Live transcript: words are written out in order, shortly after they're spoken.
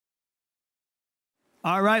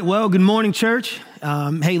All right, well, good morning, church.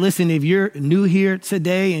 Hey, listen, if you're new here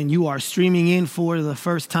today and you are streaming in for the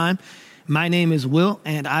first time, my name is Will,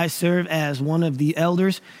 and I serve as one of the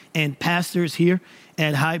elders and pastors here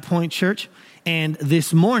at High Point Church. And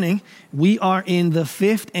this morning, we are in the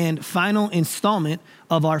fifth and final installment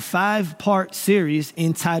of our 5-part series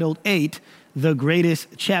entitled 8, The Greatest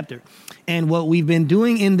Chapter. And what we've been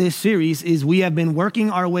doing in this series is we have been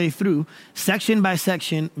working our way through section by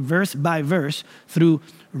section, verse by verse, through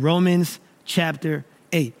Romans chapter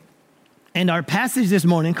 8. And our passage this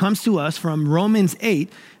morning comes to us from Romans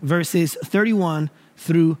 8, verses 31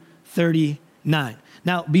 through 39.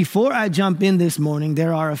 Now, before I jump in this morning,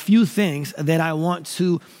 there are a few things that I want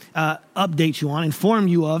to update you on, inform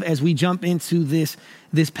you of as we jump into this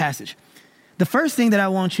passage. The first thing that I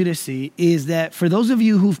want you to see is that for those of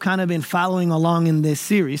you who've kind of been following along in this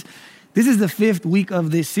series, this is the 5th week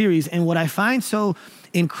of this series. And what I find so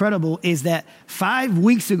incredible is that 5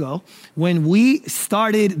 weeks ago, when we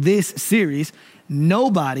started this series,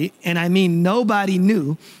 nobody, and I mean nobody,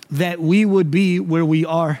 knew that we would be where we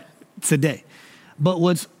are today. But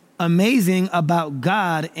what's amazing about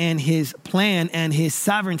God and his plan and his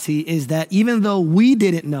sovereignty is that even though we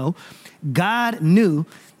didn't know, God knew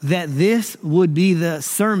that this would be the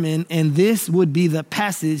sermon and this would be the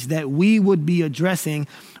passage that we would be addressing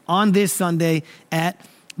on this Sunday at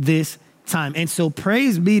this time. And so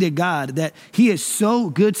praise be to God that he is so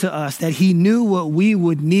good to us that he knew what we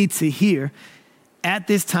would need to hear at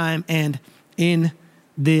this time and in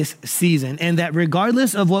this season. And that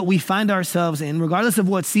regardless of what we find ourselves in, regardless of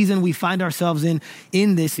what season we find ourselves in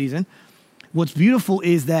this season, what's beautiful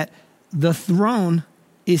is that the throne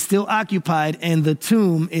is still occupied and the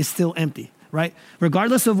tomb is still empty, right?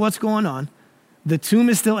 Regardless of what's going on, the tomb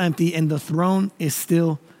is still empty and the throne is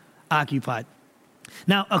still occupied.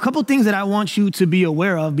 Now, a couple things that I want you to be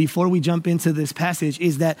aware of before we jump into this passage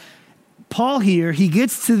is that Paul here, he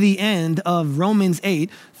gets to the end of Romans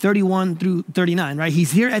 8, 31 through 39, right?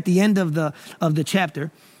 He's here at the end of the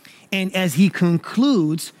chapter. And as he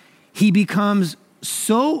concludes, he becomes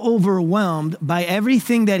so overwhelmed by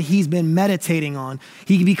everything that he's been meditating on.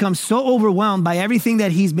 He becomes so overwhelmed by everything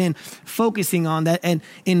that he's been focusing on that. And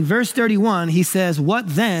in verse 31, he says,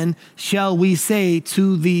 "What then shall we say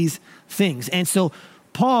to these things?" And so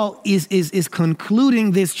Paul is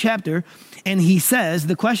concluding this chapter, and he says,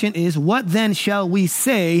 the question is, what then shall we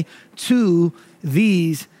say to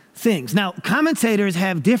these things? Now, commentators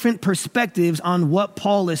have different perspectives on what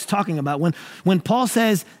Paul is talking about. When Paul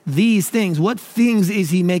says these things, what things is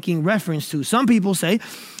he making reference to? Some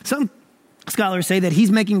scholars say that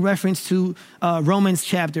he's making reference to Romans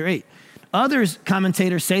chapter 8. Others,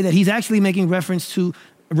 commentators, say that he's actually making reference to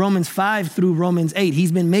Romans 5 through Romans 8.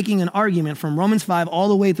 He's been making an argument from Romans 5 all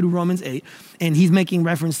the way through Romans 8, and he's making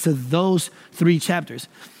reference to those 3 chapters.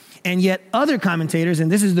 And yet other commentators,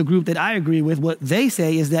 and this is the group that I agree with, what they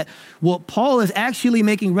say is that what Paul is actually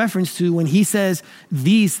making reference to when he says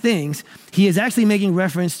these things, he is actually making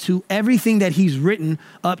reference to everything that he's written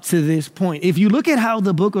up to this point. If you look at how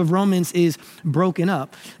the book of Romans is broken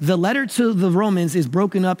up, the letter to the Romans is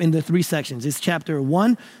broken up into 3 sections. It's chapter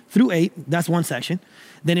 1 through 8, that's one section.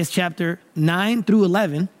 Then it's chapter 9 through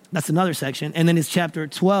 11, that's another section. And then it's chapter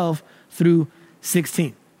 12 through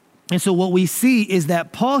 16. And so what we see is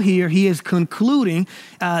that Paul here, he is concluding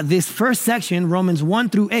this first section, Romans 1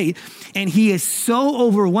 through 8, and he is so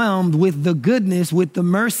overwhelmed with the goodness, with the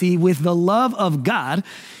mercy, with the love of God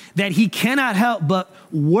that he cannot help but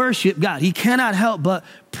worship God. He cannot help but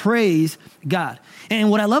praise God.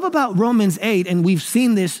 And what I love about Romans 8, and we've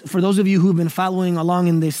seen this for those of you who've been following along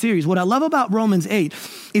in this series, what I love about Romans 8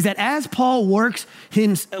 is that as Paul works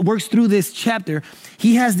through this chapter,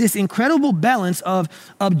 he has this incredible balance of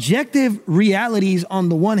objective realities on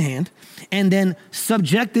the one hand, and then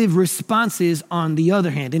subjective responses on the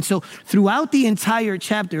other hand. And so throughout the entire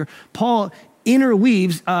chapter, Paul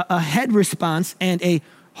interweaves a head response and a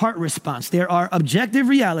heart response. There are objective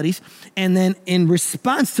realities, and then in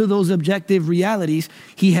response to those objective realities,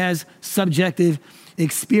 he has subjective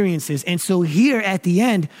experiences. And so here at the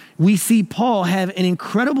end, we see Paul have an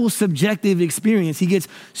incredible subjective experience. He gets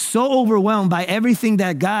so overwhelmed by everything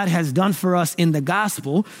that God has done for us in the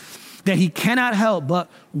gospel that he cannot help but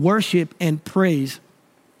worship and praise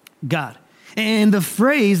God. And the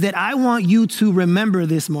phrase that I want you to remember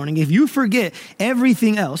this morning, if you forget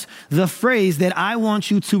everything else, the phrase that I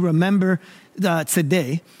want you to remember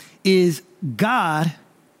today is God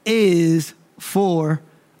is for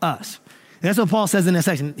us. That's what Paul says in that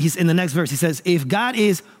section. He's in the next verse. He says, if God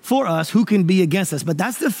is for us, who can be against us? But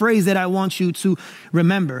that's the phrase that I want you to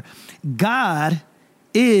remember. God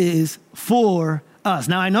is for us.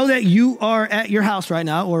 Now, I know that you are at your house right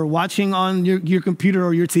now or watching on your computer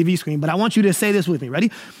or your TV screen, but I want you to say this with me.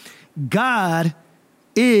 Ready? God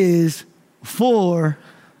is for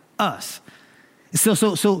us.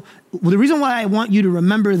 So the reason why I want you to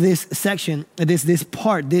remember this section, this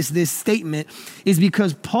part, this statement is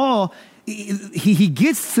because Paul, he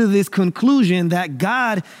gets to this conclusion that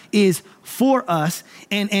God is for us.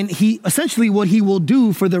 And he essentially what he will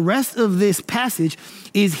do for the rest of this passage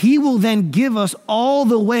is he will then give us all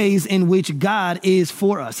the ways in which God is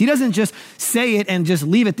for us. He doesn't just say it and just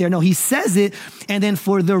leave it there. No, he says it. And then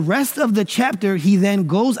for the rest of the chapter, he then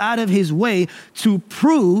goes out of his way to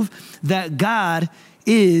prove that God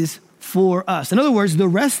is for us. In other words, the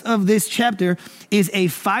rest of this chapter is a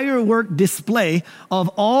firework display of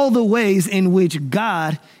all the ways in which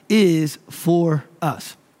God is for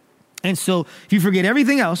us. And so if you forget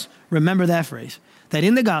everything else, remember that phrase, that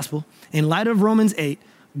in the gospel, in light of Romans 8,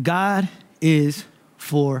 God is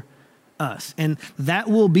for us. And that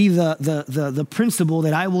will be the principle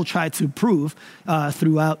that I will try to prove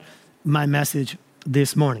throughout my message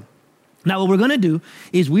this morning. Now, what we're going to do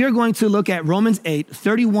is we are going to look at Romans 8,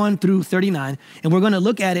 31 through 39, and we're going to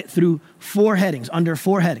look at it through under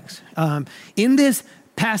four headings. In this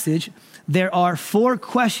passage, there are four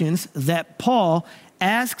questions that Paul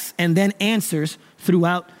asks and then answers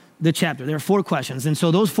throughout the chapter. There are four questions. And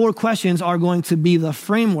so those four questions are going to be the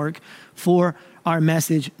framework for our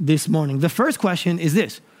message this morning. The first question is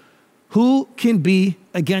this: who can be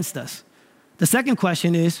against us? The second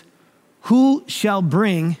question is, who shall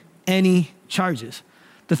bring any charges?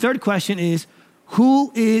 The third question is,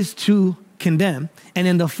 who is to condemn? And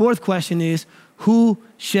then the fourth question is, who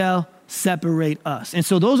shall separate us? And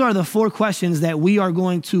so those are the four questions that we are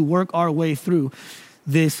going to work our way through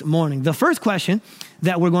this morning. The first question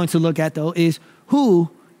that we're going to look at, though, is who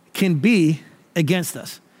can be against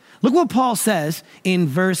us? Look what Paul says in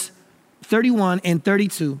verse 31 and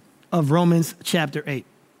 32 of Romans chapter 8.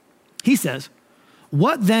 He says,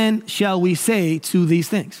 "What then shall we say to these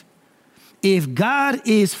things? If God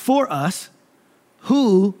is for us,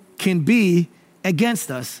 who can be against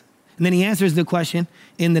us?" And then he answers the question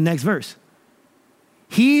in the next verse.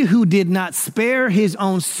 "He who did not spare his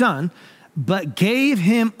own son, but gave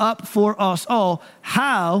him up for us all,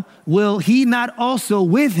 how will he not also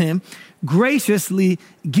with him graciously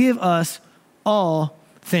give us all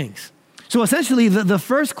things?" So essentially, the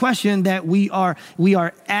first question that we are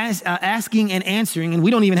asking and answering, and we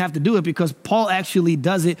don't even have to do it because Paul actually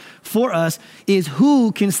does it for us, is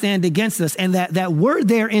who can stand against us? And that word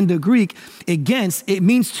there in the Greek, against, it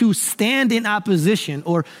means to stand in opposition,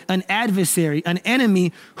 or an adversary, an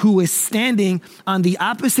enemy who is standing on the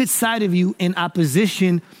opposite side of you in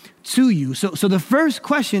opposition to you. So the first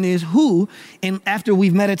question is who, and after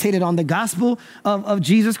we've meditated on the gospel of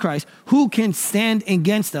Jesus Christ, who can stand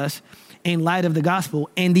against us in light of the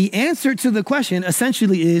gospel? And the answer to the question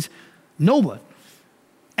essentially is no one.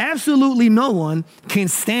 Absolutely no one can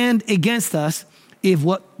stand against us if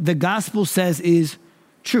what the gospel says is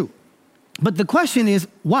true. But the question is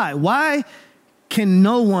why? Why can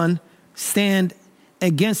no one stand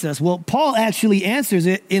against us? Well, Paul actually answers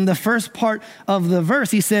it in the first part of the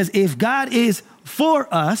verse. He says, if God is for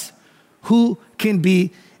us, who can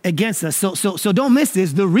be against us? So don't miss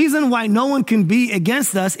this. The reason why no one can be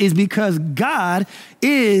against us is because God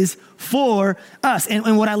is for us.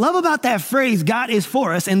 And what I love about that phrase, God is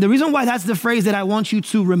for us, and the reason why that's the phrase that I want you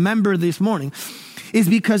to remember this morning, is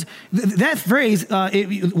because that phrase,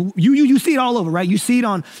 you see it all over, right? You see it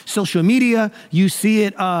on social media. You see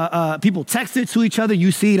it, people text it to each other.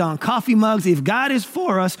 You see it on coffee mugs. If God is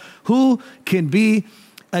for us, who can be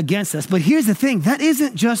against us? But here's the thing. That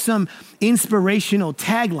isn't just some inspirational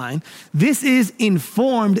tagline. This is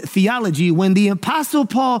informed theology. When the Apostle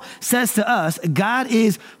Paul says to us, God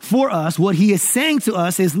is for us, what he is saying to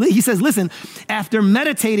us is, he says, listen, after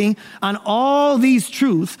meditating on all these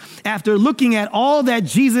truths, after looking at all that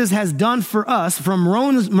Jesus has done for us from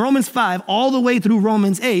Romans 5 all the way through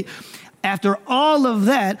Romans 8, after all of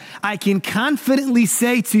that, I can confidently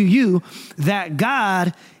say to you that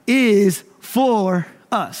God is for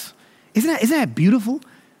us. Isn't that beautiful?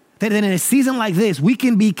 That in a season like this, we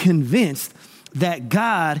can be convinced that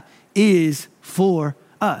God is for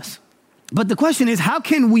us. But the question is, how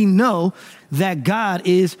can we know that God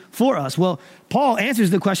is for us? Well, Paul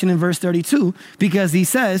answers the question in verse 32 because he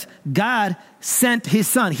says, God sent his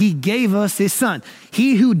son. He gave us his son.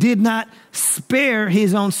 He who did not spare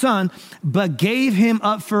his own son, but gave him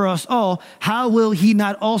up for us all, how will he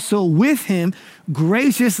not also with him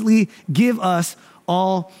graciously give us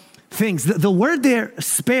all things? The word there,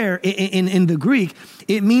 spare, in the Greek,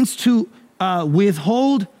 it means to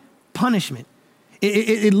withhold punishment.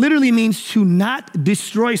 It literally means to not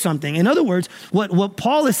destroy something. In other words, what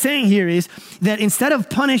Paul is saying here is that instead of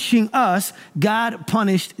punishing us, God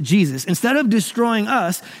punished Jesus. Instead of destroying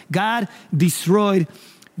us, God destroyed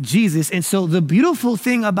Jesus. And so the beautiful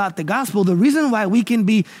thing about the gospel, the reason why we can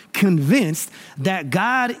be convinced that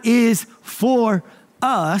God is for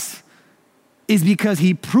us is because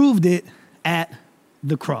he proved it at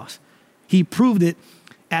the cross. He proved it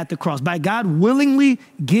at the cross. By God willingly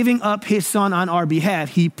giving up his son on our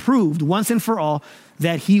behalf, he proved once and for all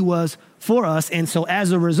that he was for us. And so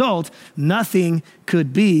as a result, nothing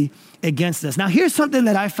could be against us. Now, here's something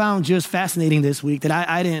that I found just fascinating this week that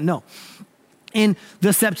I didn't know. In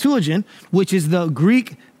the Septuagint, which is the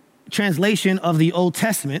Greek translation of the Old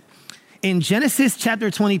Testament, in Genesis chapter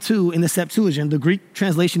 22 in the Septuagint, the Greek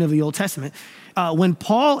translation of the Old Testament, when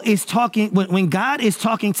God is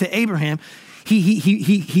talking to Abraham,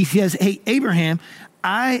 he says, hey, Abraham,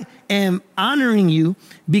 I am honoring you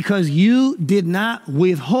because you did not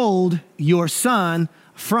withhold your son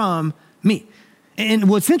from me. And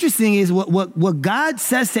what's interesting is what God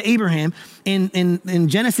says to Abraham in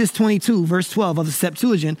Genesis 22, verse 12 of the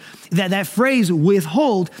Septuagint, that phrase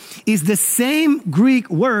withhold is the same Greek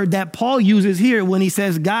word that Paul uses here when he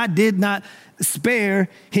says God did not spare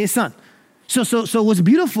his son. So what's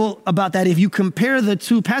beautiful about that, if you compare the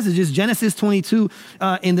two passages, Genesis 22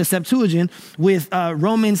 in the Septuagint with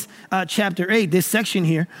Romans chapter 8, this section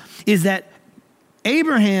here, is that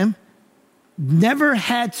Abraham never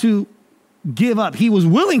had to give up. He was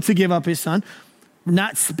willing to give up his son,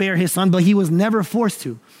 not spare his son, but he was never forced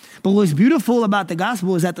to. But what's beautiful about the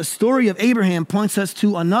gospel is that the story of Abraham points us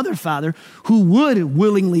to another father who would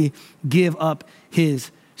willingly give up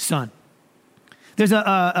his son. There's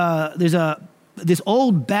this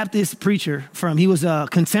old Baptist preacher he was a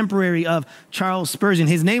contemporary of Charles Spurgeon.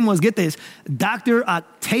 His name was, get this, Dr.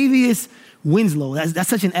 Octavius Winslow. That's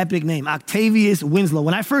such an epic name, Octavius Winslow.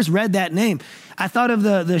 When I first read that name, I thought of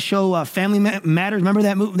the show Family Matters. Remember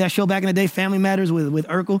that show back in the day, Family Matters with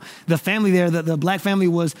Urkel? The family there, the black family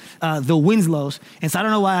was the Winslows. And so I don't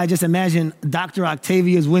know why I just imagined Dr.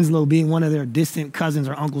 Octavius Winslow being one of their distant cousins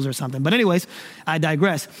or uncles or something. But anyways, I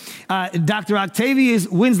digress. Dr. Octavius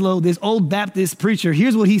Winslow, this old Baptist preacher,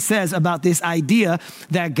 here's what he says about this idea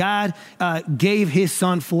that God gave his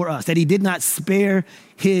son for us, that he did not spare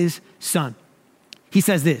his son. He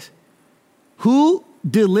says this: who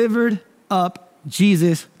delivered up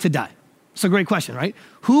Jesus to die? It's a great question, right?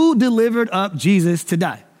 Who delivered up Jesus to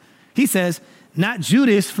die? He says, not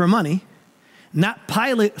Judas for money, not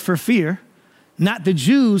Pilate for fear, not the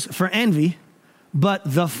Jews for envy, but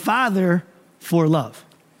the Father for love.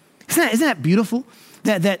 Isn't that beautiful?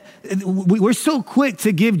 That we're so quick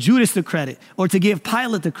to give Judas the credit or to give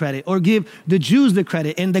Pilate the credit or give the Jews the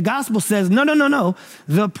credit. And the gospel says, no.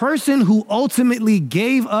 The person who ultimately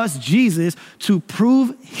gave us Jesus to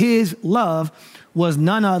prove his love was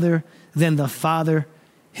none other than the Father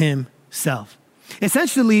himself.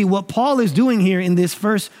 Essentially, what Paul is doing here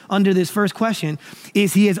under this first question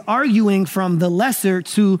is he is arguing from the lesser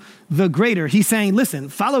to the greater. He's saying, listen,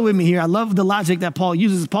 follow with me here. I love the logic that Paul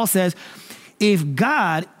uses. Paul says, if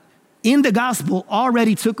God in the gospel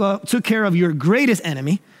already took care of your greatest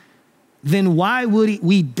enemy, then why would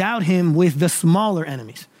we doubt him with the smaller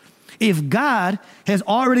enemies? If God has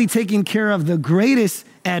already taken care of the greatest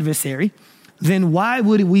adversary, then why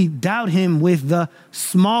would we doubt him with the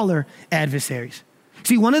smaller adversaries?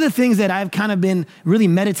 See, one of the things that I've kind of been really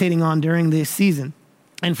meditating on during this season,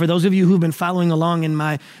 and for those of you who've been following along in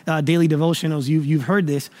my daily devotionals, you've heard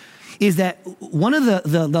this, is that one of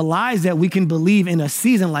the lies that we can believe in a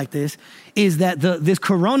season like this is that this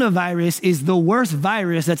coronavirus is the worst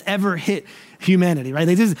virus that's ever hit humanity, right?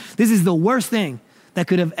 This is the worst thing that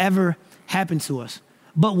could have ever happened to us.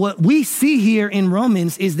 But what we see here in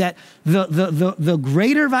Romans is that the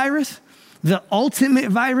greater virus, the ultimate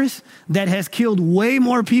virus that has killed way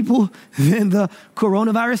more people than the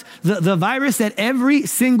coronavirus, the virus that every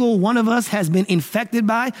single one of us has been infected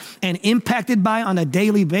by and impacted by on a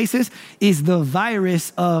daily basis, is the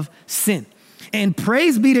virus of sin. And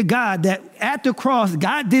praise be to God that at the cross,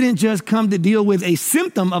 God didn't just come to deal with a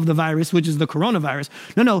symptom of the virus, which is the coronavirus.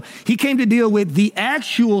 No, he came to deal with the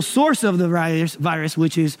actual source of the virus,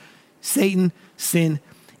 which is Satan, sin,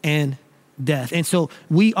 and death. And so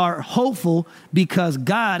we are hopeful because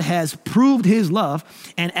God has proved his love.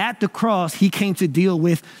 And at the cross, he came to deal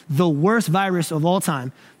with the worst virus of all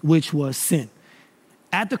time, which was sin.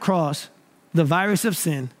 At the cross, the virus of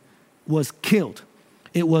sin was killed.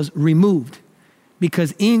 It was removed.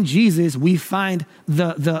 Because in Jesus, we find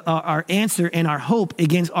our answer and our hope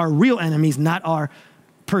against our real enemies, not our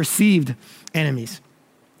perceived enemies.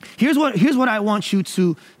 Here's what I want you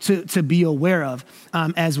to be aware of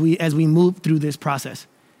as we move through this process.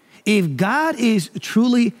 If God is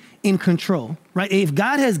truly in control, right? If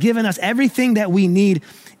God has given us everything that we need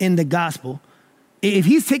in the gospel, if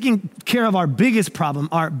he's taking care of our biggest problem,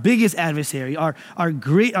 our biggest adversary, our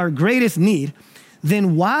greatest need,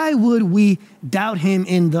 then why would we doubt him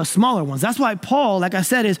in the smaller ones? That's why Paul, like I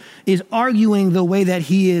said, is arguing the way that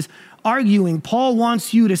he is arguing. Paul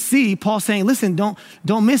wants you to see, Paul's saying, listen,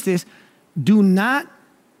 don't miss this. Do not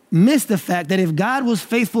miss the fact that if God was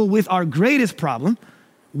faithful with our greatest problem,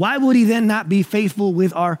 why would he then not be faithful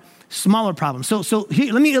with our smaller problem? So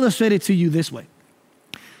here, let me illustrate it to you this way.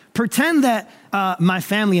 Pretend that my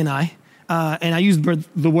family and I use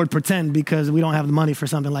the word pretend because we don't have the money for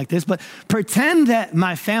something like this, but pretend that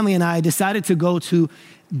my family and I decided to go to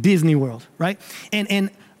Disney World, right? And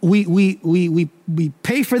we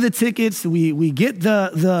pay for the tickets, we get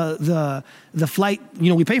the flight,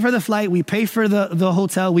 we pay for the flight, we pay for the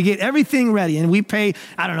hotel, we get everything ready, and we pay,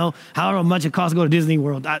 I don't know, however much it costs to go to Disney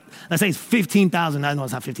World. Let's say it's $15,000. I know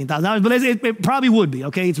it's not $15,000, but it probably would be,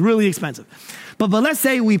 okay? It's really expensive. But let's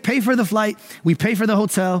say we pay for the flight, we pay for the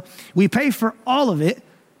hotel, we pay for all of it,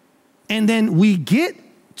 and then we get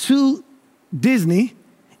to Disney.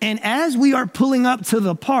 And as we are pulling up to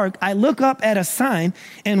the park, I look up at a sign,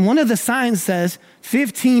 and one of the signs says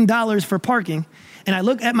 $15 for parking. And I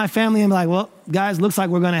look at my family and I'm like, well, guys, looks like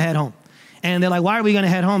we're going to head home. And they're like, why are we going to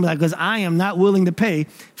head home? Like, because I am not willing to pay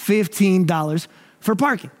 $15 for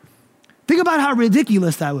parking. Think about how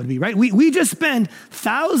ridiculous that would be, right? We just spend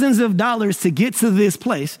thousands of dollars to get to this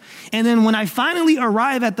place. And then when I finally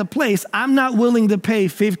arrive at the place, I'm not willing to pay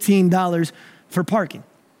 $15 for parking.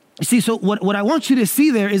 You see, so what I want you to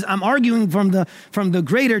see there is I'm arguing from the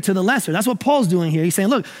greater to the lesser. That's what Paul's doing here. He's saying,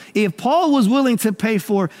 look, if Paul was willing to pay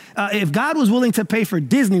for, if God was willing to pay for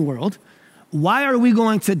Disney World, why are we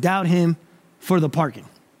going to doubt him for the parking?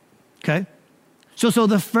 Okay? So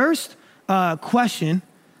the first question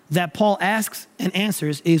that Paul asks and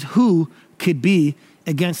answers is who could be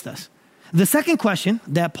against us? The second question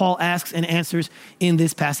that Paul asks and answers in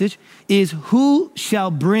this passage is who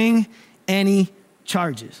shall bring any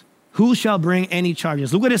charges? Who shall bring any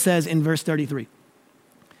charges? Look what it says in verse 33.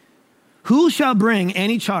 Who shall bring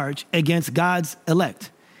any charge against God's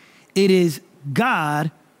elect? It is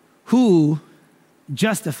God who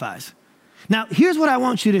justifies. Now, here's what I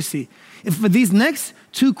want you to see. If for these next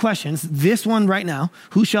two questions, this one right now,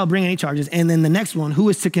 who shall bring any charges, and then the next one, who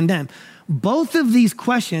is to condemn, both of these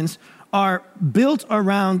questions are built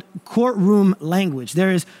around courtroom language.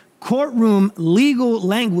 There is courtroom legal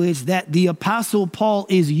language that the Apostle Paul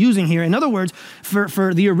is using here. In other words,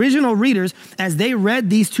 for the original readers, as they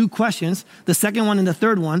read these two questions, the second one and the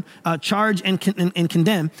third one, charge and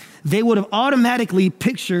condemn, they would have automatically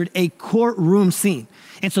pictured a courtroom scene.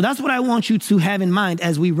 And so that's what I want you to have in mind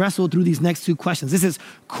as we wrestle through these next two questions. This is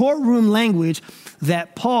courtroom language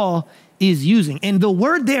that Paul is using. And the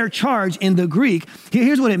word there, charge, in the Greek,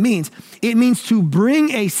 here's what it means. It means to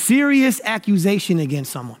bring a serious accusation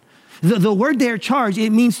against someone. The word there, charge, it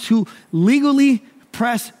means to legally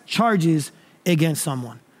press charges against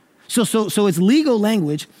someone. So it's legal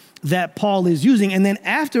language that Paul is using. And then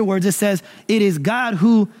afterwards it says it is God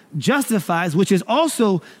who justifies, which is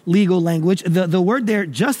also legal language. The word there,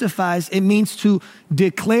 justifies, it means to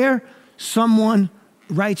declare someone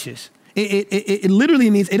righteous. It literally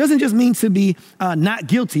means, it doesn't just mean to be not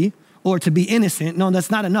guilty or to be innocent. No, that's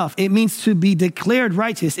not enough. It means to be declared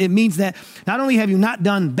righteous. It means that not only have you not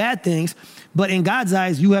done bad things, but in God's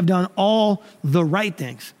eyes, you have done all the right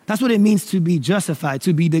things. That's what it means to be justified,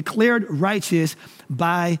 to be declared righteous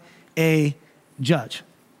by a judge.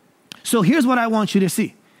 So here's what I want you to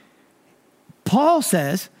see. Paul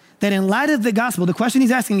says that in light of the gospel, the question he's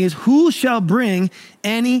asking is, who shall bring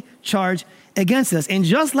any charge against us? And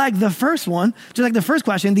just like the first one, just like the first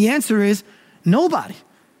question, the answer is nobody.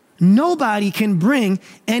 Nobody can bring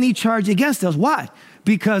any charge against us. Why?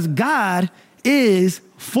 Because God is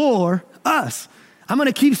for us. I'm going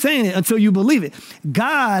to keep saying it until you believe it.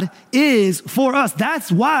 God is for us.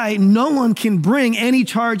 That's why no one can bring any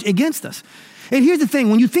charge against us. And here's the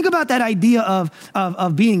thing. When you think about that idea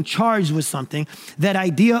of being charged with something, that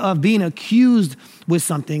idea of being accused with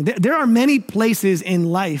something, there are many places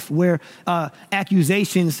in life where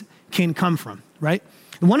accusations can come from, right?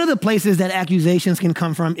 One of the places that accusations can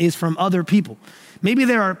come from is from other people. Maybe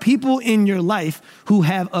there are people in your life who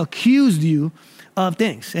have accused you of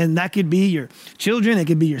things. And that could be your children, it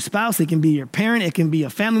could be your spouse, it can be your parent, it can be a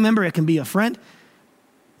family member, it can be a friend,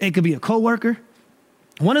 it could be a coworker.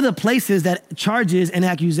 One of the places that charges and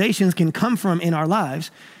accusations can come from in our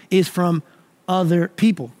lives is from other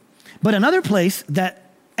people. But another place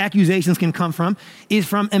that accusations can come from is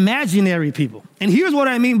from imaginary people. And here's what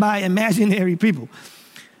I mean by imaginary people.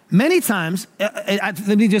 Many times,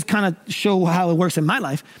 let me just kind of show how it works in my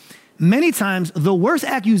life. Many times, the worst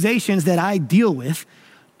accusations that I deal with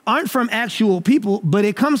aren't from actual people, but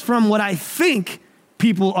it comes from what I think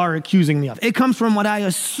people are accusing me of. It comes from what I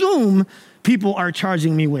assume people are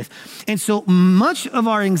charging me with. And so much of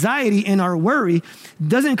our anxiety and our worry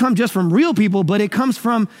doesn't come just from real people, but it comes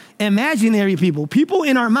from imaginary people, people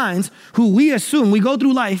in our minds who we assume, we go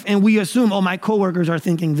through life and we assume, oh, my coworkers are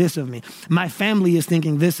thinking this of me. My family is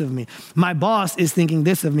thinking this of me. My boss is thinking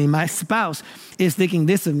this of me. My spouse is thinking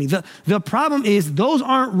this of me. The problem is those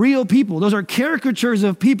aren't real people. Those are caricatures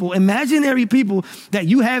of people, imaginary people that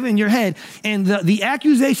you have in your head. And the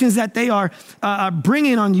accusations that they are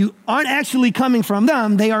bringing on you aren't actually coming from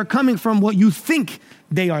them. They are coming from what you think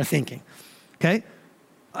they are thinking, okay?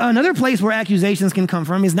 Another place where accusations can come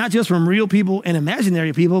from is not just from real people and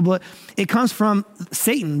imaginary people, but it comes from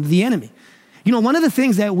Satan, the enemy. You know, one of the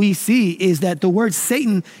things that we see is that the word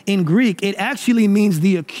Satan in Greek, it actually means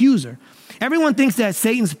the accuser. Everyone thinks that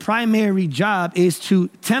Satan's primary job is to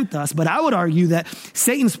tempt us, but I would argue that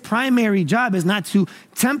Satan's primary job is not to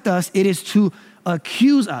tempt us, it is to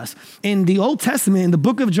accuse us. In the Old Testament, in the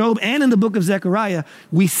book of Job and in the book of Zechariah,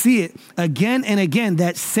 we see it again and again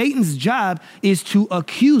that Satan's job is to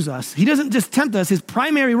accuse us. He doesn't just tempt us. His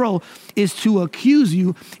primary role is to accuse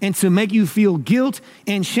you and to make you feel guilt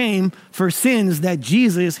and shame for sins that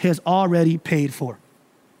Jesus has already paid for.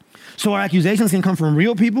 So our accusations can come from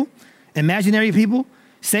real people, imaginary people,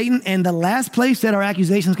 Satan, and the last place that our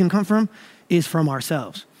accusations can come from is from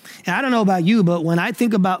ourselves. And I don't know about you, but when I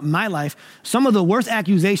think about my life, some of the worst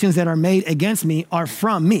accusations that are made against me are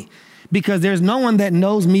from me because there's no one that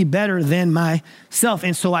knows me better than myself.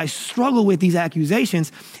 And so I struggle with these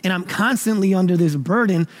accusations and I'm constantly under this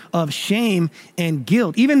burden of shame and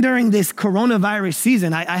guilt. Even during this coronavirus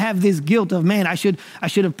season, I have this guilt of, man, I should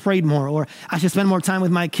have prayed more, or I should spend more time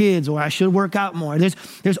with my kids, or I should work out more.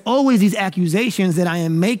 There's always these accusations that I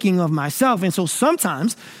am making of myself. And so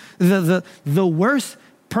sometimes the worst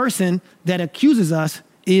person that accuses us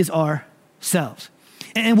is ourselves.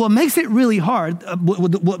 And what makes it really hard,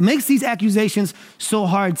 what makes these accusations so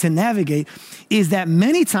hard to navigate is that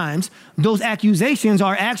many times those accusations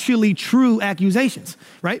are actually true accusations,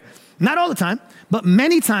 right? Not all the time, but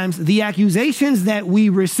many times the accusations that we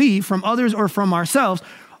receive from others or from ourselves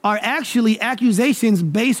are actually accusations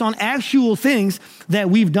based on actual things that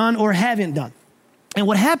we've done or haven't done. And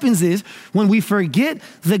what happens is when we forget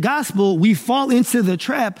the gospel, we fall into the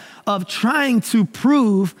trap of trying to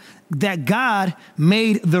prove that God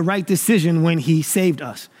made the right decision when he saved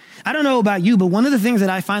us. I don't know about you, but one of the things that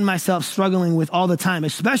I find myself struggling with all the time,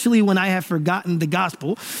 especially when I have forgotten the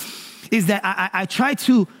gospel, is that I try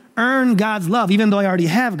to earn God's love, even though I already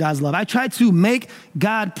have God's love. I try to make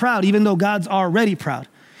God proud, even though God's already proud.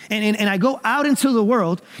 And I go out into the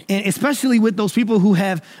world, and especially with those people who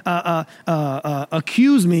have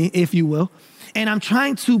accused me, if you will, and I'm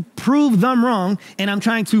trying to prove them wrong, and I'm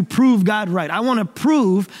trying to prove God right. I want to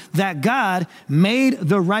prove that God made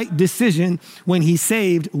the right decision when he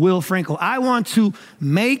saved Will Franco. I want to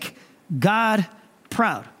make God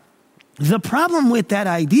proud. The problem with that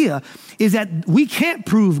idea is that we can't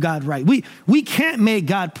prove God right. We can't make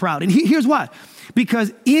God proud. And here's why.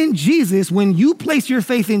 Because in Jesus, when you place your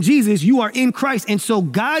faith in Jesus, you are in Christ. And so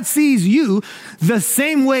God sees you the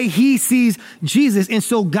same way he sees Jesus. And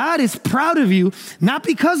so God is proud of you, not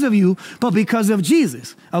because of you, but because of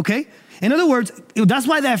Jesus, okay? In other words, that's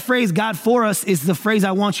why that phrase, God for us, is the phrase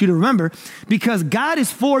I want you to remember, because God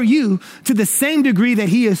is for you to the same degree that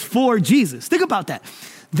he is for Jesus. Think about that.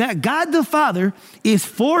 That God the Father is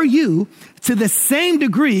for you to the same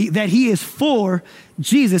degree that he is for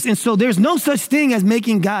Jesus. And so there's no such thing as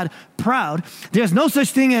making God proud. There's no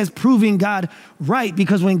such thing as proving God right,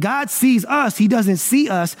 because when God sees us, he doesn't see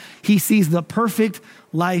us. He sees the perfect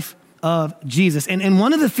life of Jesus. And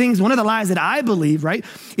one of the lies that I believe, right,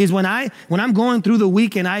 is when I'm going through the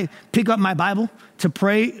week and I pick up my Bible to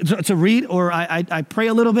pray, to read, or I pray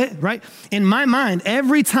a little bit, right? In my mind,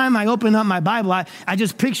 every time I open up my Bible, I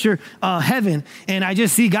just picture heaven, and I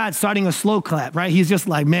just see God starting a slow clap, right? He's just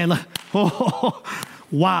like, man, look, oh,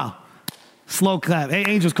 wow, slow clap. Hey,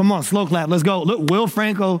 angels, come on, slow clap. Let's go. Look, Will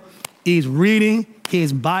Franco is reading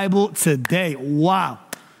his Bible today. Wow,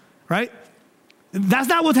 right? That's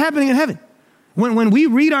not what's happening in heaven. When we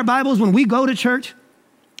read our Bibles, when we go to church,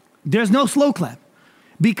 there's no slow clap,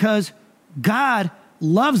 because God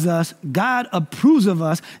loves us, God approves of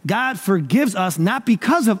us, God forgives us, not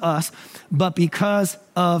because of us, but because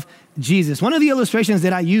of Jesus. One of the illustrations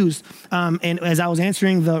that I used, and as I was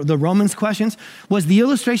answering the Romans questions, was the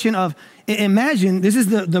illustration of, imagine, this is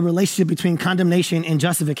the relationship between condemnation and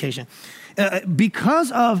justification.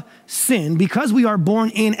 Because of sin, because we are born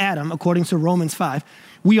in Adam, according to Romans 5,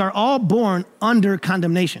 we are all born under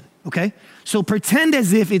condemnation, okay? So pretend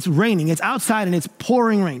as if it's raining. It's outside and it's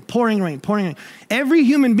pouring rain, pouring rain, pouring rain. Every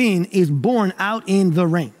human being is born out in the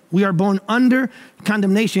rain. We are born under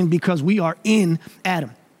condemnation because we are in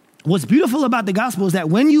Adam. What's beautiful about the gospel is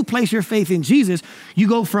that when you place your faith in Jesus, you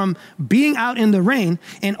go from being out in the rain,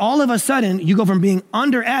 and all of a sudden you go from being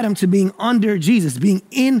under Adam to being under Jesus, being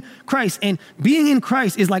in Christ. And being in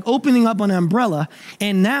Christ is like opening up an umbrella,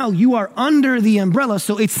 and now you are under the umbrella,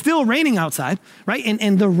 so it's still raining outside, right?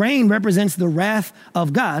 And the rain represents the wrath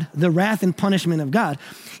of God, the wrath and punishment of God.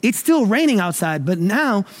 It's still raining outside, but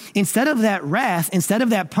now instead of that wrath, instead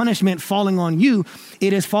of that punishment falling on you,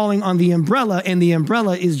 it is falling on the umbrella, and the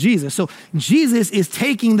umbrella is Jesus. So Jesus is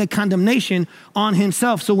taking the condemnation on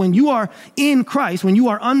himself. So when you are in Christ, when you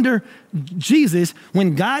are under Jesus,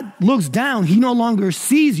 when God looks down, he no longer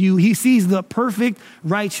sees you. He sees the perfect,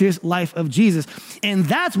 righteous life of Jesus. And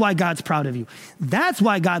that's why God's proud of you. That's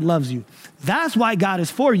why God loves you. That's why God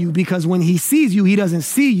is for you, because when he sees you, he doesn't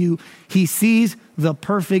see you. He sees the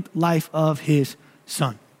perfect life of his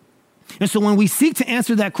son. And so when we seek to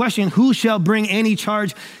answer that question, who shall bring any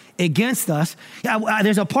charge against us?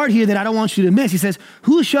 There's a part here that I don't want you to miss. He says,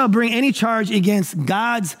 who shall bring any charge against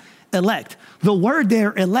God's elect? The word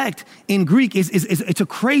there, elect, in Greek, it's a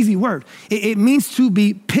crazy word. It means to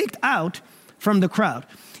be picked out from the crowd.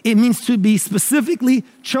 It means to be specifically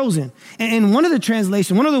chosen. And one of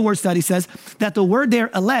the word studies says that the word there,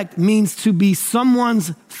 elect, means to be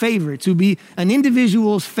someone's favorite, to be an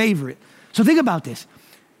individual's favorite. So think about this.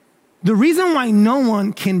 The reason why no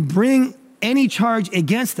one can bring any charge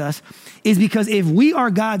against us is because if we are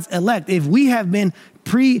God's elect, if we have been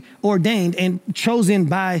preordained and chosen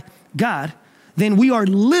by God, then we are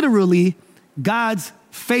literally God's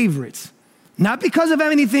favorites. Not because of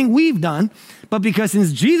anything we've done, but because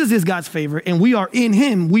since Jesus is God's favorite and we are in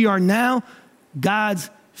him, we are now God's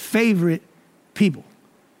favorite people.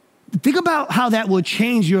 Think about how that would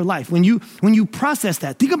change your life. When you process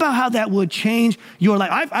that, think about how that would change your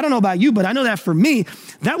life. I don't know about you, but I know that for me,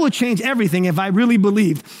 that would change everything if I really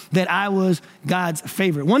believed that I was God's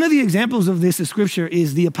favorite. One of the examples of this in scripture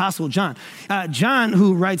is the Apostle John. John,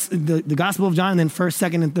 who writes the Gospel of John, and then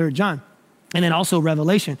 1st, 2nd, and 3rd John, and then also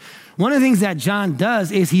Revelation. One of the things that John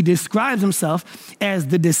does is he describes himself as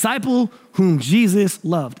the disciple whom Jesus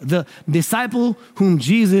loved, the disciple whom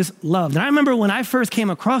Jesus loved. And I remember when I first came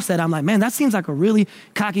across that, I'm like, man, that seems like a really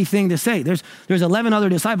cocky thing to say. There's 11 other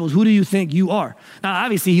disciples. Who do you think you are? Now,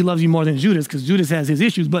 obviously, he loves you more than Judas because Judas has his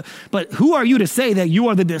issues, but who are you to say that you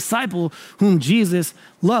are the disciple whom Jesus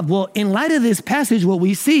loved? Well, in light of this passage, what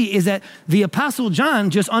we see is that the Apostle John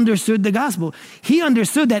just understood the gospel. He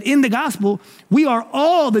understood that in the gospel, we are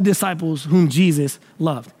all the disciples whom Jesus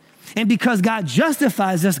loved. And because God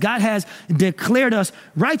justifies us, God has declared us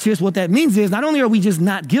righteous. What that means is not only are we just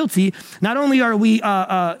not guilty, not only are we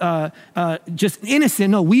just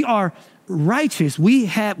innocent, no, we are righteous. We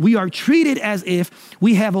are treated as if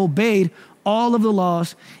we have obeyed all of the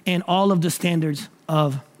laws and all of the standards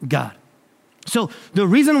of God. So the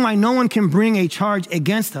reason why no one can bring a charge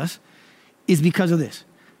against us is because of this.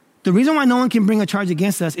 The reason why no one can bring a charge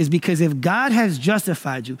against us is because if God has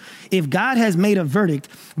justified you, if God has made a verdict,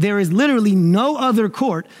 there is literally no other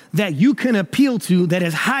court that you can appeal to that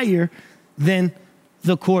is higher than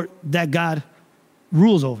the court that God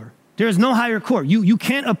rules over. There is no higher court. You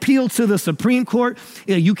can't appeal to the Supreme Court.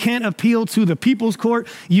 You can't appeal to the People's Court.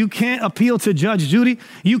 You can't appeal to Judge Judy.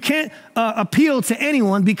 You can't appeal to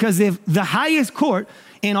anyone, because if the highest court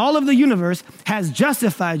in all of the universe has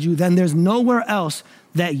justified you, then there's nowhere else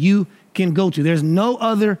that you can go to. There's no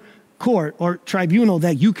other court or tribunal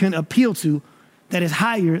that you can appeal to that is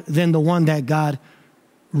higher than the one that God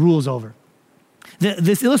rules over.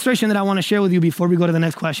 This illustration that I want to share with you before we go to the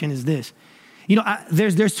next question is this. You know,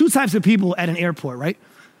 there's two types of people at an airport, right?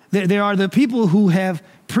 There are the people who have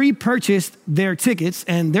pre-purchased their tickets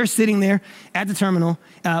and they're sitting there at the terminal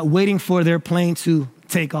waiting for their plane to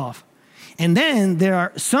take off. And then there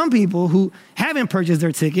are some people who haven't purchased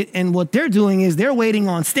their ticket, and what they're doing is they're waiting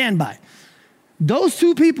on standby. Those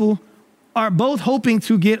two people are both hoping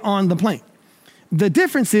to get on the plane. The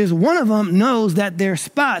difference is one of them knows that their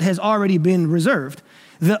spot has already been reserved.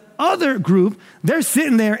 The other group, they're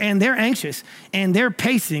sitting there and they're anxious and they're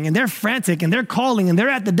pacing and they're frantic and they're calling and they're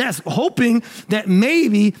at the desk hoping that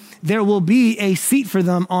maybe there will be a seat for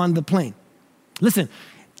them on the plane. Listen,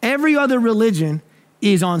 every other religion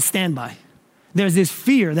is on standby. There's this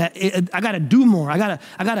fear that I got to do more. I got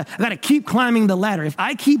to keep climbing the ladder. If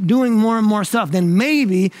I keep doing more and more stuff, then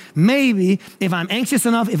maybe if I'm anxious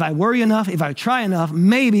enough, if I worry enough, if I try enough,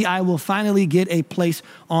 maybe I will finally get a place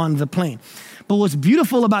on the plane. But what's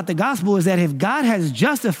beautiful about the gospel is that if God has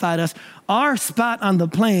justified us, our spot on the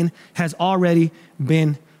plane has already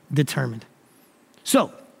been determined.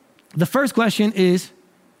 So the first question is,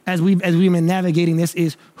 as we've been navigating this,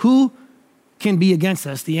 is who can be against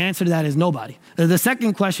us? The answer to that is nobody. The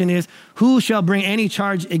second question is, who shall bring any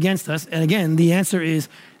charge against us? And again, the answer is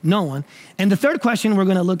no one. And the third question we're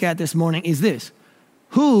going to look at this morning is this: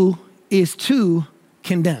 who is to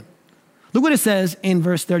condemn? Look what it says in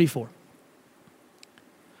verse 34.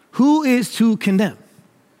 Who is to condemn?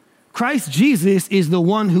 Christ Jesus is the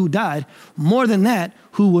one who died, more than that,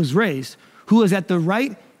 who was raised, who is at the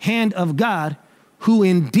right hand of God, who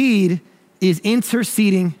indeed is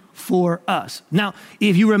interceding for us. Now,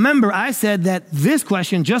 if you remember, I said that this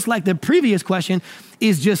question, just like the previous question,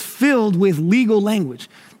 is just filled with legal language.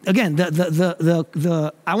 Again,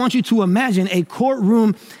 I want you to imagine a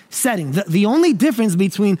courtroom setting. The only difference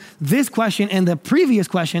between this question and the previous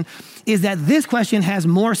question is that this question has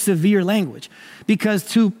more severe language. Because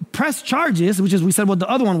to press charges, which is we said what the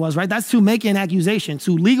other one was, right? That's to make an accusation,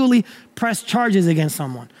 to legally press charges against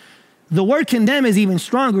someone. The word condemn is even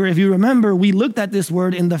stronger. If you remember, we looked at this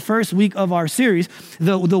word in the first week of our series.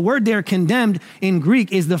 The word there, condemned, in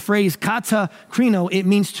Greek is the phrase kata krino. It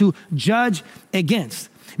means to judge against.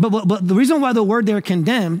 But the reason why the word there,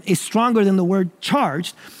 condemned, is stronger than the word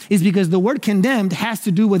charged is because the word condemned has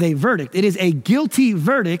to do with a verdict. It is a guilty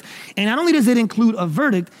verdict. And not only does it include a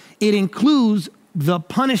verdict, it includes the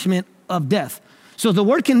punishment of death. So the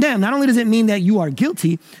word condemn, not only does it mean that you are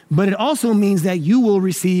guilty, but it also means that you will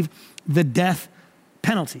receive the death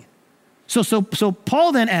penalty. So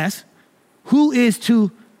Paul then asks, who is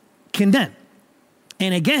to condemn?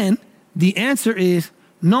 And again, the answer is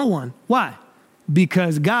no one. Why?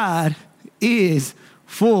 Because God is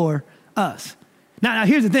for us. Now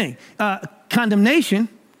here's the thing. Condemnation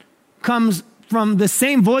comes from the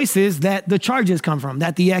same voices that the charges come from,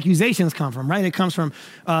 that the accusations come from, right? It comes from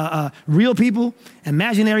real people,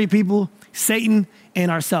 imaginary people, Satan, and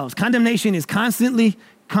ourselves. Condemnation is constantly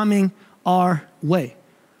coming our way.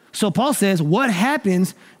 So Paul says, what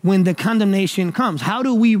happens when the condemnation comes? How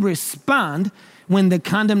do we respond when the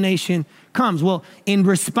condemnation comes? Well, in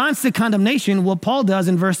response to condemnation, what Paul does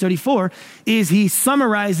in verse 34 is he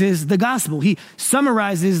summarizes the gospel. He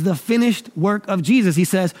summarizes the finished work of Jesus. He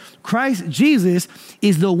says, Christ Jesus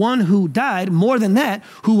is the one who died, more than that,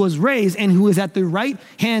 who was raised and who is at the right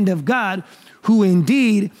hand of God, who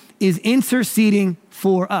indeed is interceding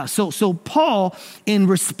for us. So Paul, in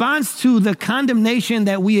response to the condemnation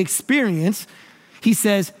that we experience, he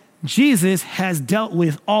says, Jesus has dealt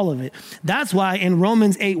with all of it. That's why in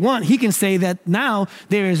Romans 8:1, he can say that now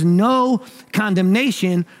there is no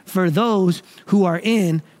condemnation for those who are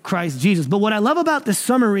in Christ Jesus. But what I love about the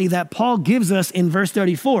summary that Paul gives us in verse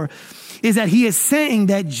 34 is that he is saying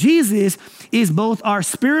that Jesus is both our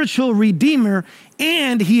spiritual redeemer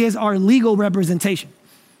and he is our legal representation.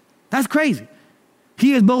 That's crazy.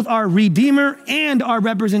 He is both our redeemer and our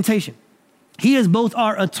representation. He is both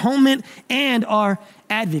our atonement and our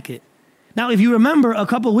advocate. Now, if you remember a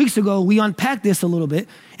couple of weeks ago, we unpacked this a little bit,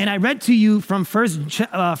 and I read to you from 1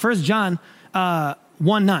 John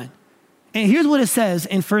 1:9. And here's what it says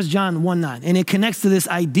in 1 John 1:9, and it connects to this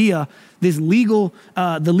idea, the legal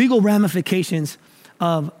ramifications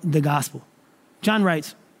of the gospel. John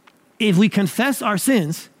writes, if we confess our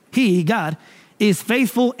sins, he, God, is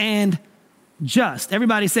faithful and just.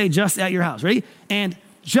 Everybody say just at your house, ready? And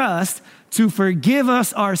just to forgive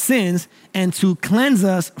us our sins and to cleanse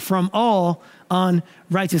us from all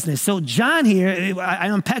unrighteousness. So John here, I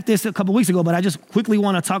unpacked this a couple weeks ago, but I just quickly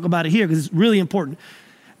want to talk about it here because it's really important.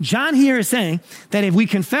 John here is saying that if we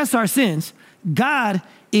confess our sins, God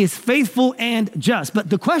is faithful and just. But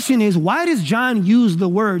the question is, why does John use the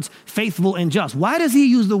words faithful and just? Why does he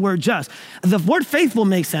use the word just? The word faithful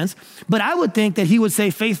makes sense, but I would think that he would say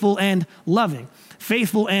faithful and loving,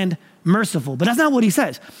 faithful and merciful. But that's not what he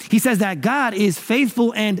says. He says that God is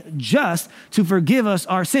faithful and just to forgive us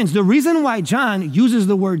our sins. The reason why John uses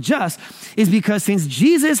the word just is because since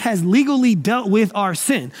Jesus has legally dealt with our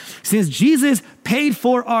sin, since Jesus paid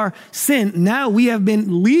for our sin, now we have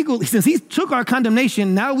been legally, since he took our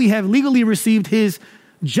condemnation, now we have legally received his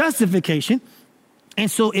justification. And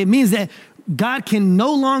so it means that God can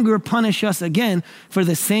no longer punish us again for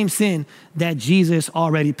the same sin that Jesus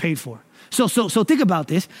already paid for. So think about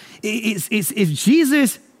this. If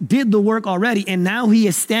Jesus did the work already and now he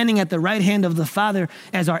is standing at the right hand of the Father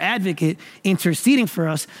as our advocate interceding for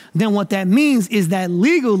us, then what that means is that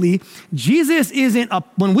legally,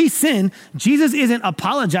 when we sin, Jesus isn't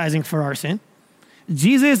apologizing for our sin.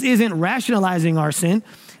 Jesus isn't rationalizing our sin.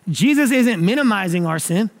 Jesus isn't minimizing our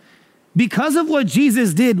sin. Because of what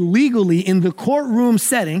Jesus did legally in the courtroom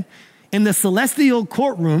setting, in the celestial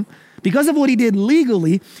courtroom, because of what he did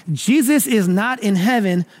legally, Jesus is not in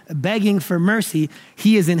heaven begging for mercy.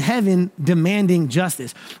 He is in heaven demanding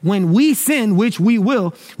justice. When we sin, which we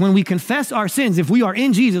will, when we confess our sins, if we are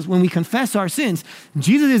in Jesus, when we confess our sins,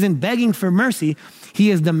 Jesus isn't begging for mercy. He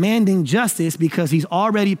is demanding justice because he's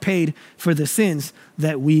already paid for the sins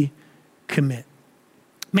that we commit.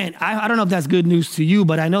 Man, I don't know if that's good news to you,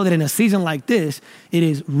 but I know that in a season like this, it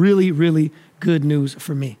is really, really good news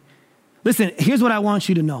for me. Listen, here's what I want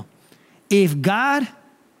you to know. If God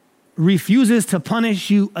refuses to punish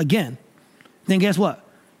you again, then guess what?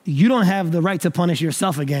 You don't have the right to punish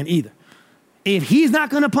yourself again either. If he's not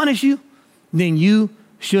going to punish you, then you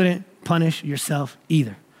shouldn't punish yourself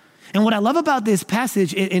either. And what I love about this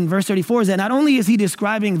passage in verse 34 is that not only is he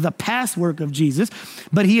describing the past work of Jesus,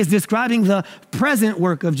 but he is describing the present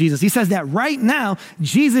work of Jesus. He says that right now,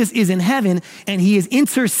 Jesus is in heaven and he is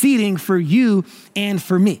interceding for you and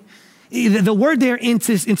for me. The word there,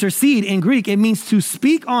 intercede in Greek, it means to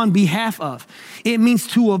speak on behalf of. It means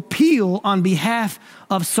to appeal on behalf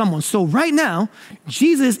of someone. So right now,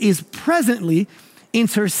 Jesus is presently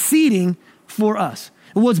interceding for us.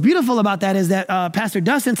 What's beautiful about that is that Pastor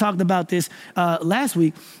Dustin talked about this last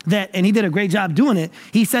week, and he did a great job doing it.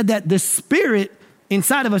 He said that the Spirit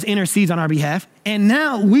inside of us intercedes on our behalf. And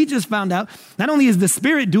now we just found out not only is the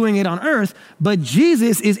Spirit doing it on earth, but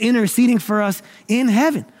Jesus is interceding for us in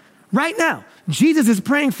heaven. Right now, Jesus is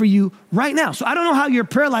praying for you right now. So I don't know how your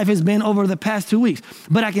prayer life has been over the past 2 weeks,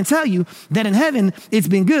 but I can tell you that in heaven, it's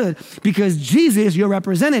been good because Jesus, your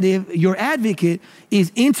representative, your advocate,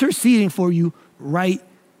 is interceding for you right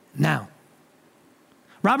now.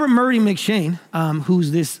 Robert Murray McShane,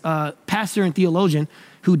 who's this pastor and theologian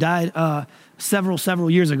who died several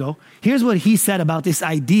years ago, here's what he said about this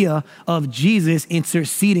idea of Jesus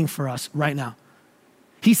interceding for us right now.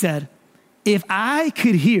 He said, if I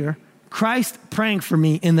could hear Christ praying for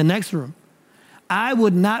me in the next room, I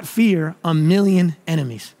would not fear a million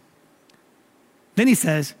enemies. Then he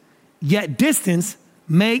says, yet distance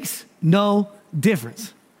makes no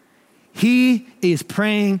difference. He is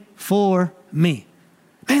praying for me.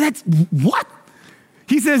 Man, that's what?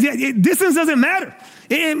 He says, yeah, distance doesn't matter.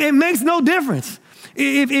 It makes no difference.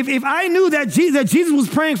 If I knew that Jesus was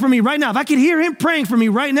praying for me right now, if I could hear him praying for me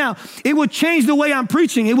right now, it would change the way I'm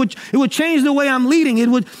preaching. It would change the way I'm leading. It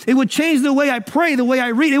would change the way I pray, the way I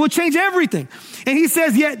read. It would change everything. And he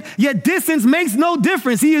says, yet distance makes no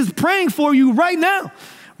difference. He is praying for you right now.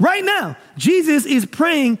 Right now, Jesus is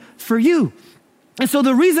praying for you. And so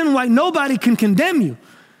the reason why nobody can condemn you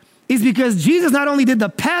is because Jesus not only did the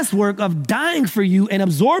past work of dying for you and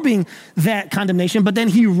absorbing that condemnation, but then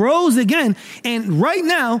he rose again. And right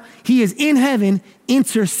now, he is in heaven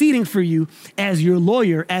interceding for you as your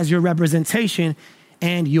lawyer, as your representation,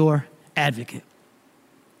 and your advocate.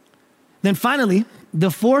 Then finally,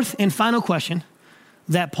 the fourth and final question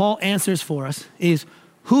that Paul answers for us is,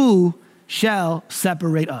 who shall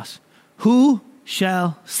separate us? Who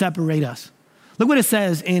shall separate us? Look what it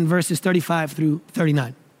says in verses 35 through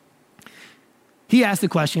 39. He asked the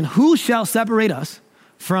question, who shall separate us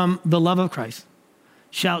from the love of Christ?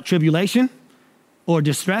 Shall tribulation or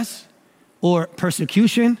distress or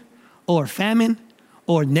persecution or famine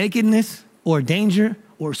or nakedness or danger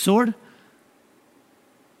or sword?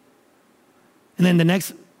 And then the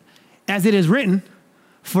next, as it is written,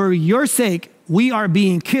 for your sake, we are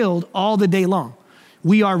being killed all the day long.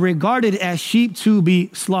 We are regarded as sheep to be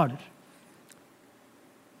slaughtered.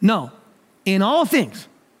 No, in all things,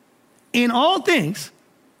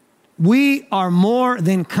 we are more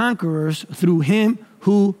than conquerors through him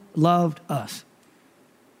who loved us.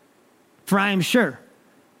 For I am sure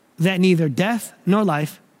that neither death nor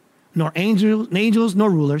life, nor angels nor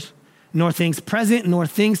rulers, nor things present nor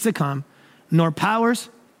things to come, nor powers,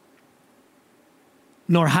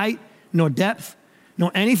 nor height, nor depth,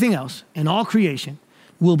 nor anything else in all creation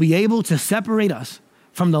will be able to separate us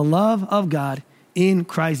from the love of God in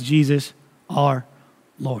Christ Jesus our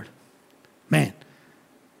Lord. Man.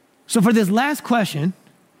 So for this last question,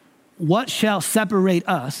 what shall separate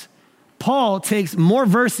us? Paul takes more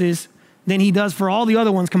verses than he does for all the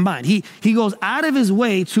other ones combined. He goes out of his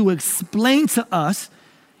way to explain to us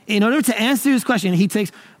in order to answer his question, he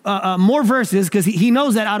takes more verses because he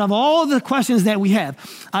knows that out of all the questions that we have,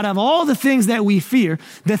 out of all the things that we fear,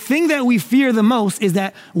 the thing that we fear the most is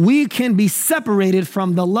that we can be separated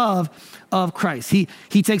from the love of Christ. He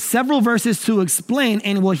takes several verses to explain,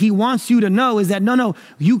 and what he wants you to know is that no,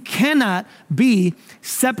 you cannot be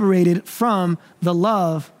separated from the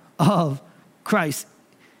love of Christ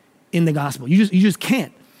in the gospel. You just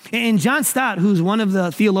can't. And John Stott, who's one of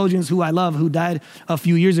the theologians who I love, who died a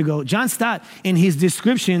few years ago, John Stott, in his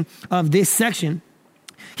description of this section,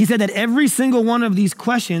 he said that every single one of these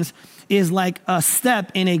questions is like a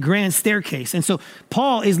step in a grand staircase. And so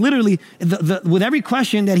Paul is literally, with every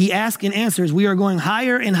question that he asks and answers, we are going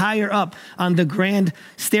higher and higher up on the grand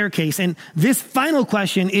staircase. And this final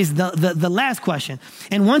question is the last question.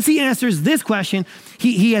 And once he answers this question,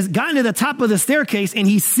 he has gotten to the top of the staircase and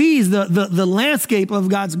he sees the landscape of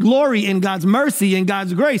God's glory and God's mercy and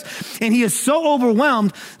God's grace. And he is so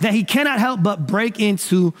overwhelmed that he cannot help but break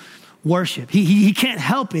into worship. He can't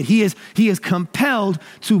help it. He is compelled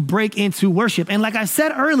to break into worship. And like I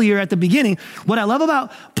said earlier at the beginning, what I love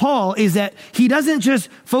about Paul is that he doesn't just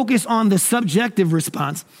focus on the subjective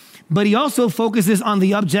response, but he also focuses on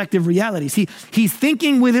the objective realities. He's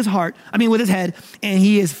thinking with his head, and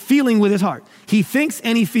he is feeling with his heart. He thinks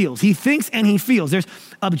and he feels. He thinks and he feels. There's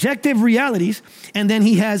objective realities, and then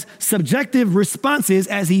he has subjective responses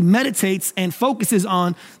as he meditates and focuses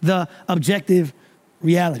on the objective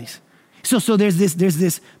realities. So there's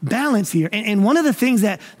this balance here. And one of the things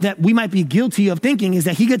that we might be guilty of thinking is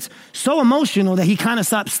that he gets so emotional that he kind of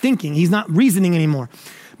stops thinking. He's not reasoning anymore.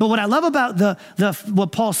 But what I love about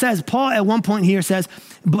what Paul says, Paul at one point here says,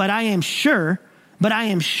 but I am sure.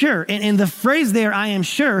 And the phrase there, I am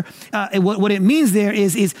sure, what it means there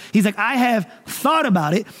is he's like, I have thought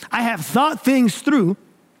about it. I have thought things through.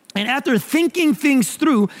 And after thinking things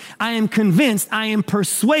through, I am convinced, I am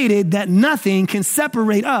persuaded that nothing can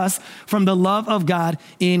separate us from the love of God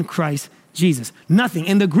in Christ Jesus. Nothing.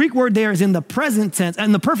 And the Greek word there is in the present tense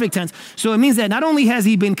and the perfect tense. So it means that not only has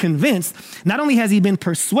he been convinced, not only has he been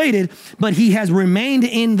persuaded, but he has remained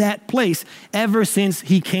in that place ever since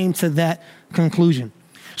he came to that conclusion.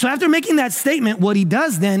 So after making that statement, what he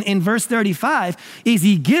does then in verse 35 is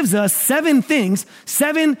he gives us 7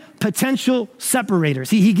 potential separators.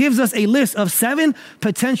 He gives us a list of 7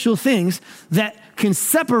 potential things that can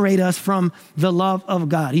separate us from the love of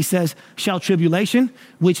God. He says, shall tribulation,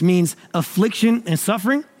 which means affliction and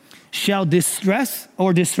suffering, shall distress,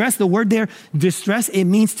 the word there, distress, it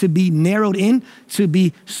means to be narrowed in, to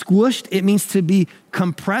be squished. It means to be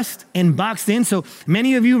compressed and boxed in. So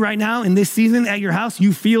many of you right now in this season at your house,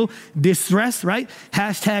 you feel distress, right?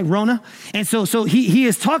 Hashtag Rona. And so he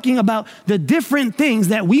is talking about the different things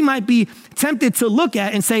that we might be tempted to look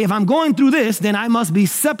at and say, if I'm going through this, then I must be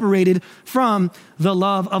separated from the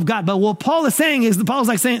love of God. But what Paul is saying is, Paul's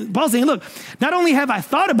saying, look, not only have I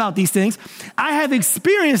thought about these things, I have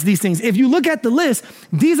experienced these things. If you look at the list,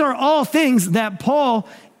 these are all things that Paul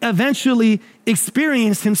eventually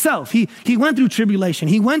experienced himself. He went through tribulation.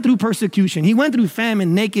 He went through persecution. He went through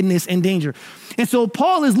famine, nakedness, and danger. And so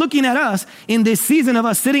Paul is looking at us in this season of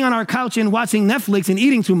us sitting on our couch and watching Netflix and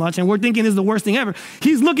eating too much, and we're thinking this is the worst thing ever.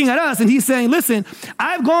 He's looking at us and he's saying, listen,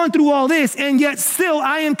 I've gone through all this, and yet still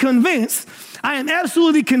I am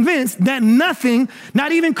absolutely convinced that nothing,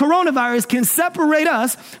 not even coronavirus, can separate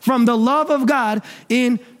us from the love of God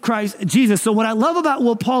in Christ Jesus. So what I love about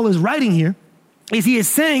what Paul is writing here is he is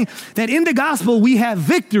saying that in the gospel, we have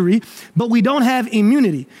victory, but we don't have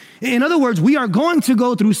immunity. In other words, we are going to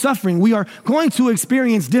go through suffering. We are going to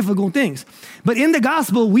experience difficult things. But in the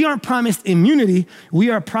gospel, we aren't promised immunity. We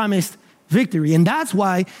are promised victory. And that's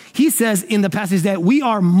why he says in the passage that we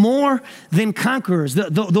are more than conquerors.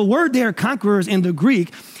 The word there, conquerors, in the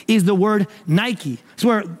Greek is the word Nike. It's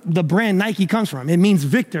where the brand Nike comes from. It means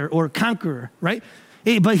victor or conqueror, right?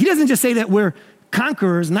 But he doesn't just say that we're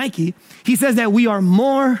conquerors, Nike. He says that we are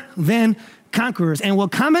more than conquerors. And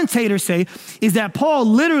what commentators say is that Paul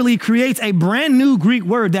literally creates a brand new Greek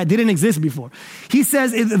word that didn't exist before. He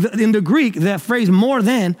says in the Greek, that phrase more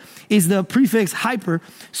than is the prefix hyper.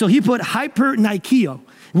 So he put hyper Nikeo.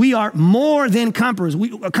 We are more than conquerors.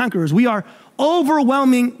 We are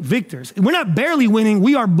overwhelming victors. We're not barely winning.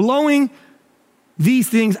 We are blowing these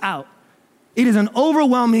things out. It is an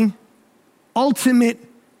overwhelming, ultimate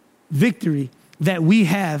victory that we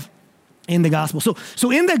have in the gospel. So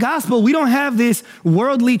in the gospel, we don't have this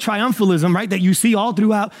worldly triumphalism, right, that you see all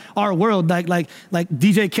throughout our world, like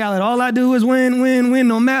DJ Khaled, all I do is win,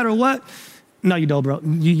 no matter what. No, you don't, bro.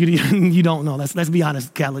 You don't know. Let's be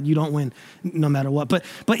honest, Khaled. You don't win no matter what.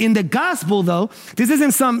 But in the gospel, though, this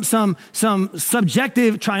isn't some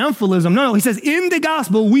subjective triumphalism. No, he says in the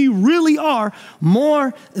gospel, we really are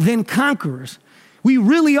more than conquerors. We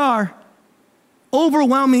really are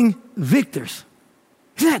overwhelming victors.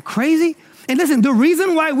 Isn't that crazy? And listen, the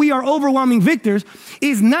reason why we are overwhelming victors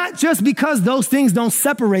is not just because those things don't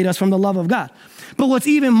separate us from the love of God. But what's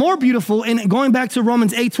even more beautiful, and going back to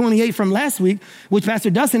Romans 8:28 from last week, which Pastor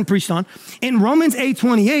Dustin preached on, in Romans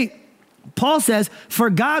 8:28, Paul says, for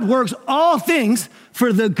God works all things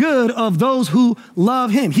for the good of those who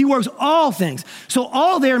love him. He works all things. So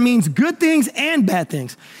all there means good things and bad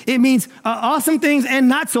things. It means awesome things and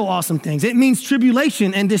not so awesome things. It means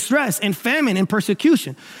tribulation and distress and famine and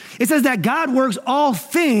persecution. It says that God works all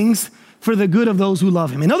things for the good of those who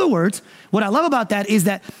love him. In other words, what I love about that is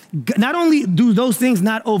that not only do those things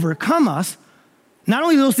not overcome us, not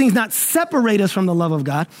only do those things not separate us from the love of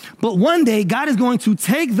God, but one day God is going to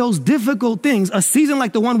take those difficult things, a season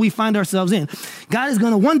like the one we find ourselves in, God is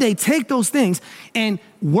going to one day take those things and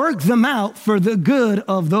work them out for the good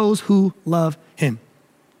of those who love him.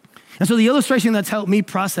 And so the illustration that's helped me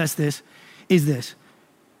process this is this.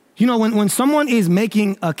 You know, when someone is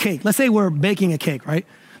making a cake, let's say we're baking a cake, right?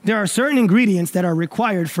 There are certain ingredients that are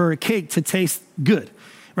required for a cake to taste good,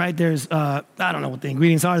 right? There's, I don't know what the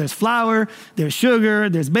ingredients are. There's flour, there's sugar,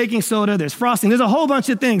 there's baking soda, there's frosting. There's a whole bunch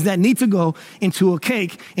of things that need to go into a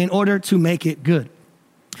cake in order to make it good.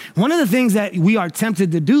 One of the things that we are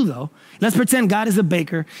tempted to do, though, let's pretend God is a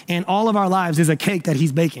baker and all of our lives is a cake that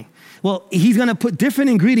he's baking. Well, he's going to put different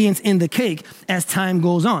ingredients in the cake as time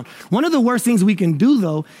goes on. One of the worst things we can do,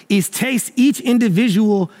 though, is taste each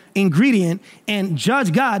individual ingredient and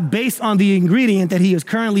judge God based on the ingredient that he is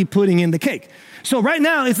currently putting in the cake. So right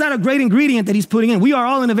now, it's not a great ingredient that he's putting in. We are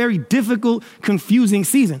all in a very difficult, confusing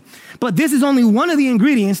season. But this is only one of the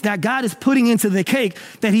ingredients that God is putting into the cake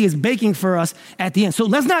that he is baking for us at the end. So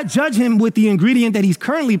let's not judge him with the ingredient that he's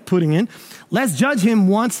currently putting in. Let's judge him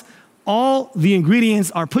once all the ingredients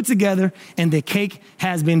are put together and the cake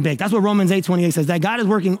has been baked. That's what Romans 8:28 says, that God is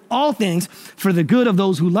working all things for the good of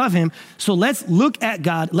those who love him. So let's look at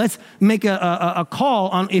God. Let's make a call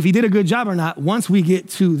on if he did a good job or not once we get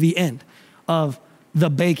to the end of the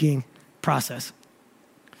baking process.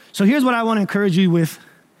 So here's what I want to encourage you with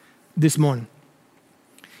this morning.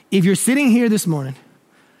 If you're sitting here this morning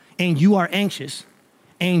and you are anxious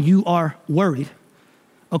and you are worried,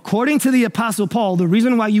 according to the Apostle Paul, the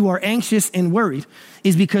reason why you are anxious and worried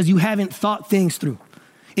is because you haven't thought things through.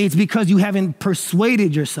 It's because you haven't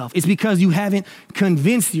persuaded yourself. It's because you haven't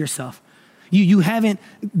convinced yourself. You haven't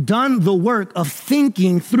done the work of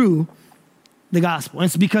thinking through the gospel. And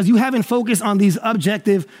it's because you haven't focused on these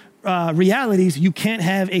objective realities, you can't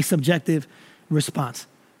have a subjective response.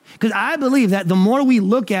 Because I believe that the more we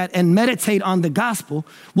look at and meditate on the gospel,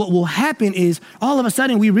 what will happen is all of a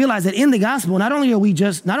sudden we realize that in the gospel, not only are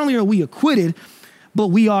we acquitted, but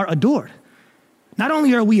we are adored. Not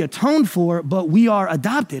only are we atoned for, but we are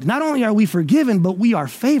adopted. Not only are we forgiven, but we are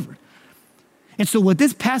favored. And so what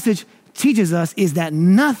this passage teaches us is that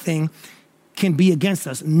nothing can be against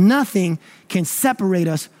us. Nothing can separate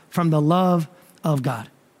us from the love of God.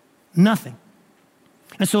 Nothing.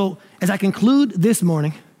 And so as I conclude this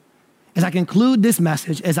morning, as I conclude this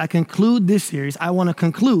message, as I conclude this series, I want to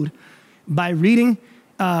conclude by reading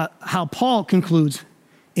how Paul concludes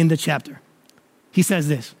in the chapter. He says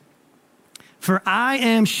this, "For I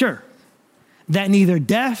am sure that neither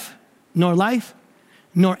death nor life,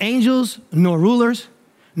 nor angels, nor rulers,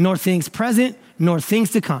 nor things present, nor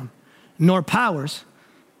things to come, nor powers,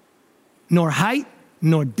 nor height,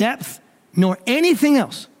 nor depth, nor anything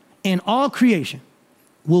else in all creation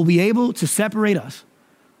will be able to separate us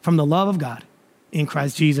from the love of God in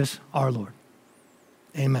Christ Jesus our Lord."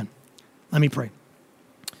 Amen. Let me pray.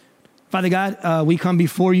 Father God, we come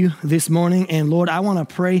before you this morning, and Lord, I want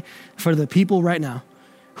to pray for the people right now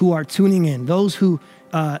who are tuning in, those who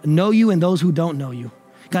know you and those who don't know you.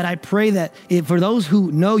 God, I pray that for those who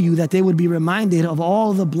know you, that they would be reminded of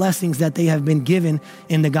all the blessings that they have been given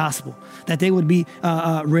in the gospel, that they would be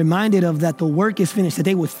reminded of that the work is finished, that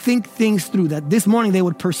they would think things through, that this morning they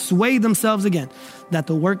would persuade themselves again that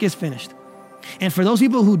the work is finished. And for those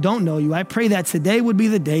people who don't know you, I pray that today would be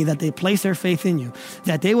the day that they place their faith in you,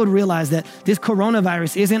 that they would realize that this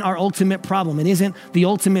coronavirus isn't our ultimate problem. It isn't the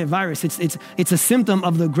ultimate virus. It's a symptom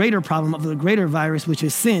of the greater problem, of the greater virus, which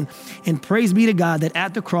is sin. And praise be to God that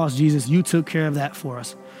at the cross, Jesus, you took care of that for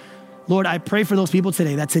us. Lord, I pray for those people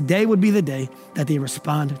today, that today would be the day that they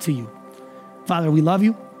respond to you. Father, we love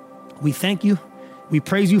you. We thank you. We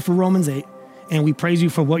praise you for Romans 8, and we praise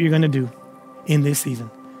you for what you're going to do in this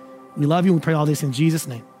season. We love you. We pray all this in Jesus'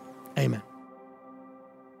 name. Amen.